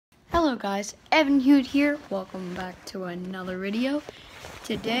Hello guys, Evan Hute here. Welcome back to another video.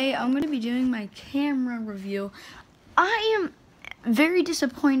 Today I'm going to be doing my camera review. I am very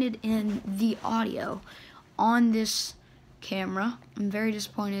disappointed in the audio on this camera. I'm very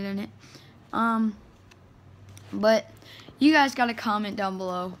disappointed in it. But you guys got to comment down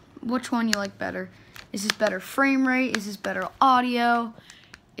below which one you like better. Is this better frame rate? Is this better audio?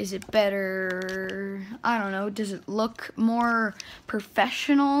 Is it better, I don't know, does it look more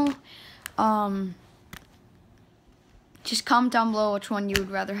professional? Just comment down below which one you would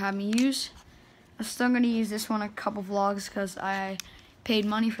rather have me use. I'm still going to use this one a couple vlogs because I paid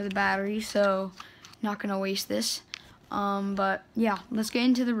money for the battery, so not going to waste this. But yeah, let's get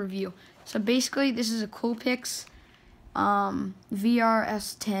into the review. So basically, this is a Coolpix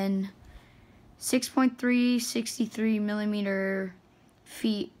VR-S10 6.3 63 millimeter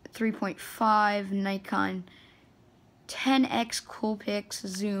feet 3.5 Nikon 10x Coolpix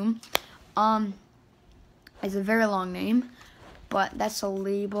zoom. It's a very long name, but that's a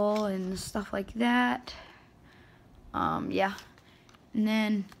label and stuff like that. Yeah, and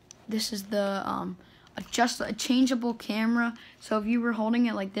then this is the just a changeable camera. So if you were holding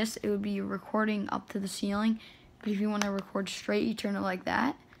it like this, it would be recording up to the ceiling. But if you want to record straight, you turn it like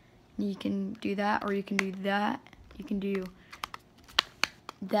that. You can do that, or you can do that. You can do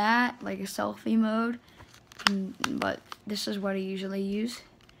that, like a selfie mode. But this is what I usually use,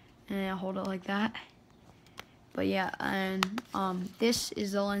 and I hold it like that. But yeah, and this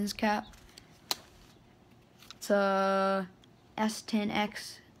is the lens cap. It's a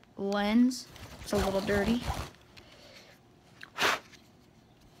S10X lens. It's a little dirty.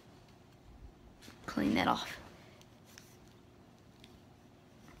 Clean that off.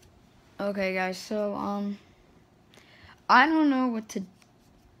 Okay guys, so I don't know what to,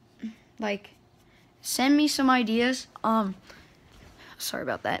 like, send me some ideas. Sorry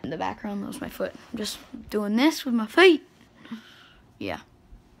about that in the background, that was my foot. I'm just doing this with my feet. Yeah.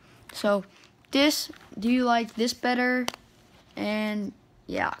 So this, do you like this better? And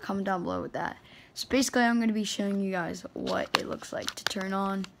yeah, comment down below with that. So basically I'm gonna be showing you guys what it looks like to turn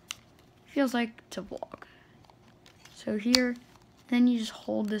on. Feels like to vlog. So here, then you just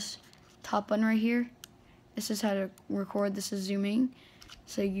hold this top button right here. This is how to record. This is zooming.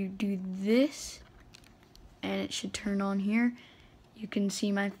 So you do this, and it should turn on here. You can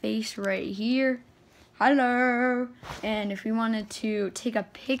see my face right here. Hello. And if we wanted to take a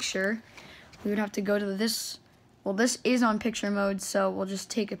picture, we would have to go to this. Well, this is on picture mode, so we'll just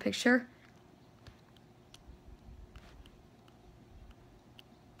take a picture.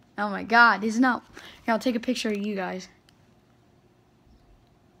 Oh my God, this is not. Here, I'll take a picture of you guys.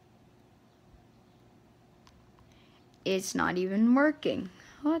 It's not even working.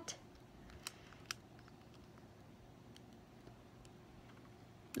 What?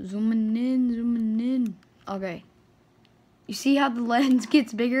 Zooming in, zooming in. Okay. You see how the lens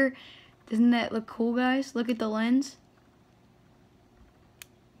gets bigger? Doesn't that look cool, guys? Look at the lens.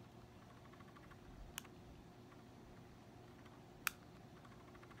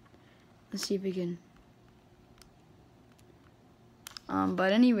 Let's see if we can.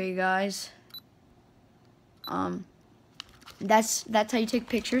 But anyway, guys. That's how you take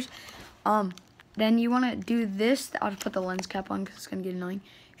pictures. Then you want to do this. I'll just put the lens cap on because it's gonna get annoying.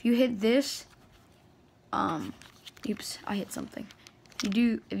 If you hit this, oops, I hit something.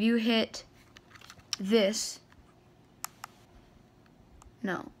 If you hit this,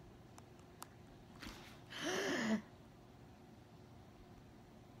 no.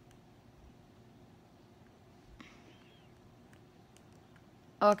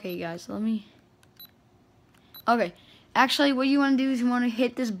 Okay, guys, let me. Okay. Actually, what you want to do is you want to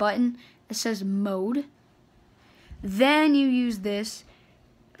hit this button that says mode. Then you use this.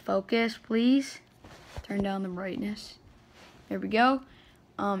 Focus, please. Turn down the brightness. There we go.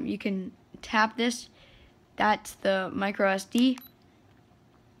 You can tap this. That's the micro SD. You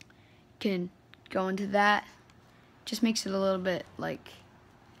can go into that. Just makes it a little bit, like,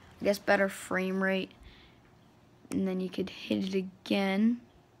 I guess, better frame rate. And then you could hit it again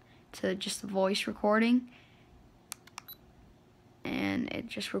to just the voice recording. And it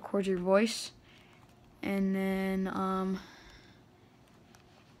just records your voice. And then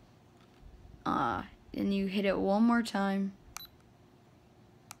and you hit it one more time.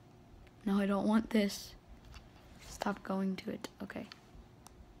 No, I don't want this. Stop going to it. Okay.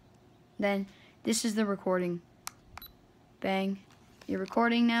 Then this is the recording. Bang. You're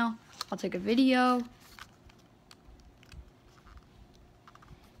recording now. I'll take a video.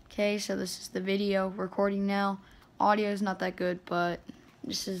 Okay, so this is the video recording now. Audio is not that good, but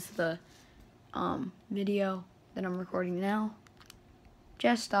this is the video that I'm recording now.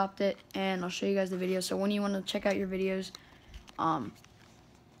 just stopped it, and I'll show you guys the video. So when you want to check out your videos,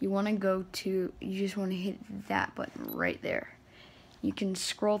 you want to go to, you just want to hit that button right there. You can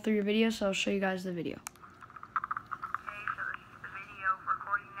scroll through your videos, so I'll show you guys the video. Okay, so this is the video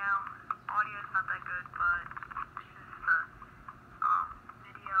recording now. Audio is not that good, but this is the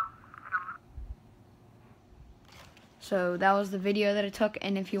video that I'm... So that was the video that I took,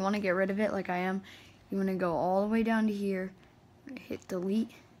 and if you want to get rid of it like I am, you want to go all the way down to here, hit delete,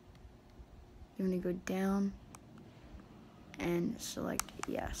 you want to go down and select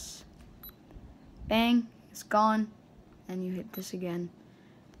yes. Bang, it's gone, and you hit this again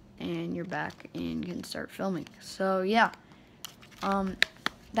and you're back and you can start filming. So yeah,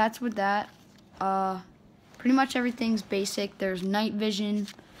 that's with that. Pretty much everything's basic. There's night vision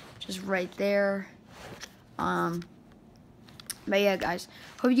just right there. But yeah, guys,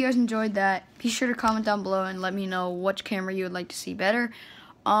 hope you guys enjoyed that. Be sure to comment down below and let me know which camera you would like to see better.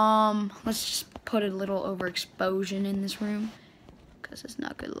 Let's just put a little overexposure in this room because it's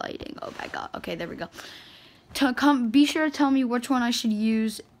not good lighting. Oh my god. Okay, there we go. Be sure to tell me which one I should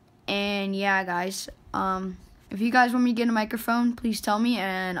use. And yeah, guys, if you guys want me to get a microphone, please tell me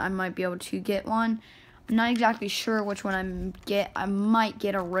and I might be able to get one. I'm not exactly sure which one I might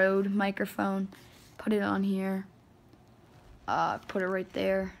get a Rode microphone. Put it on here. Put it right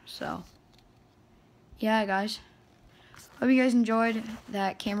there. So yeah, guys, hope you guys enjoyed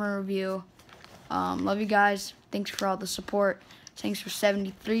that camera review. Love you guys. Thanks for all the support. Thanks for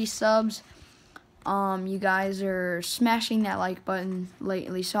 73 subs. You guys are smashing that like button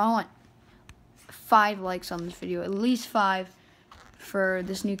lately, so I want 5 likes on this video, at least 5 for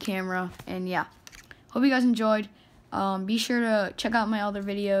this new camera. And yeah, hope you guys enjoyed. Be sure to check out my other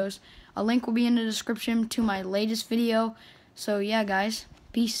videos. A link will be in the description to my latest video. So yeah, guys,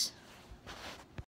 peace.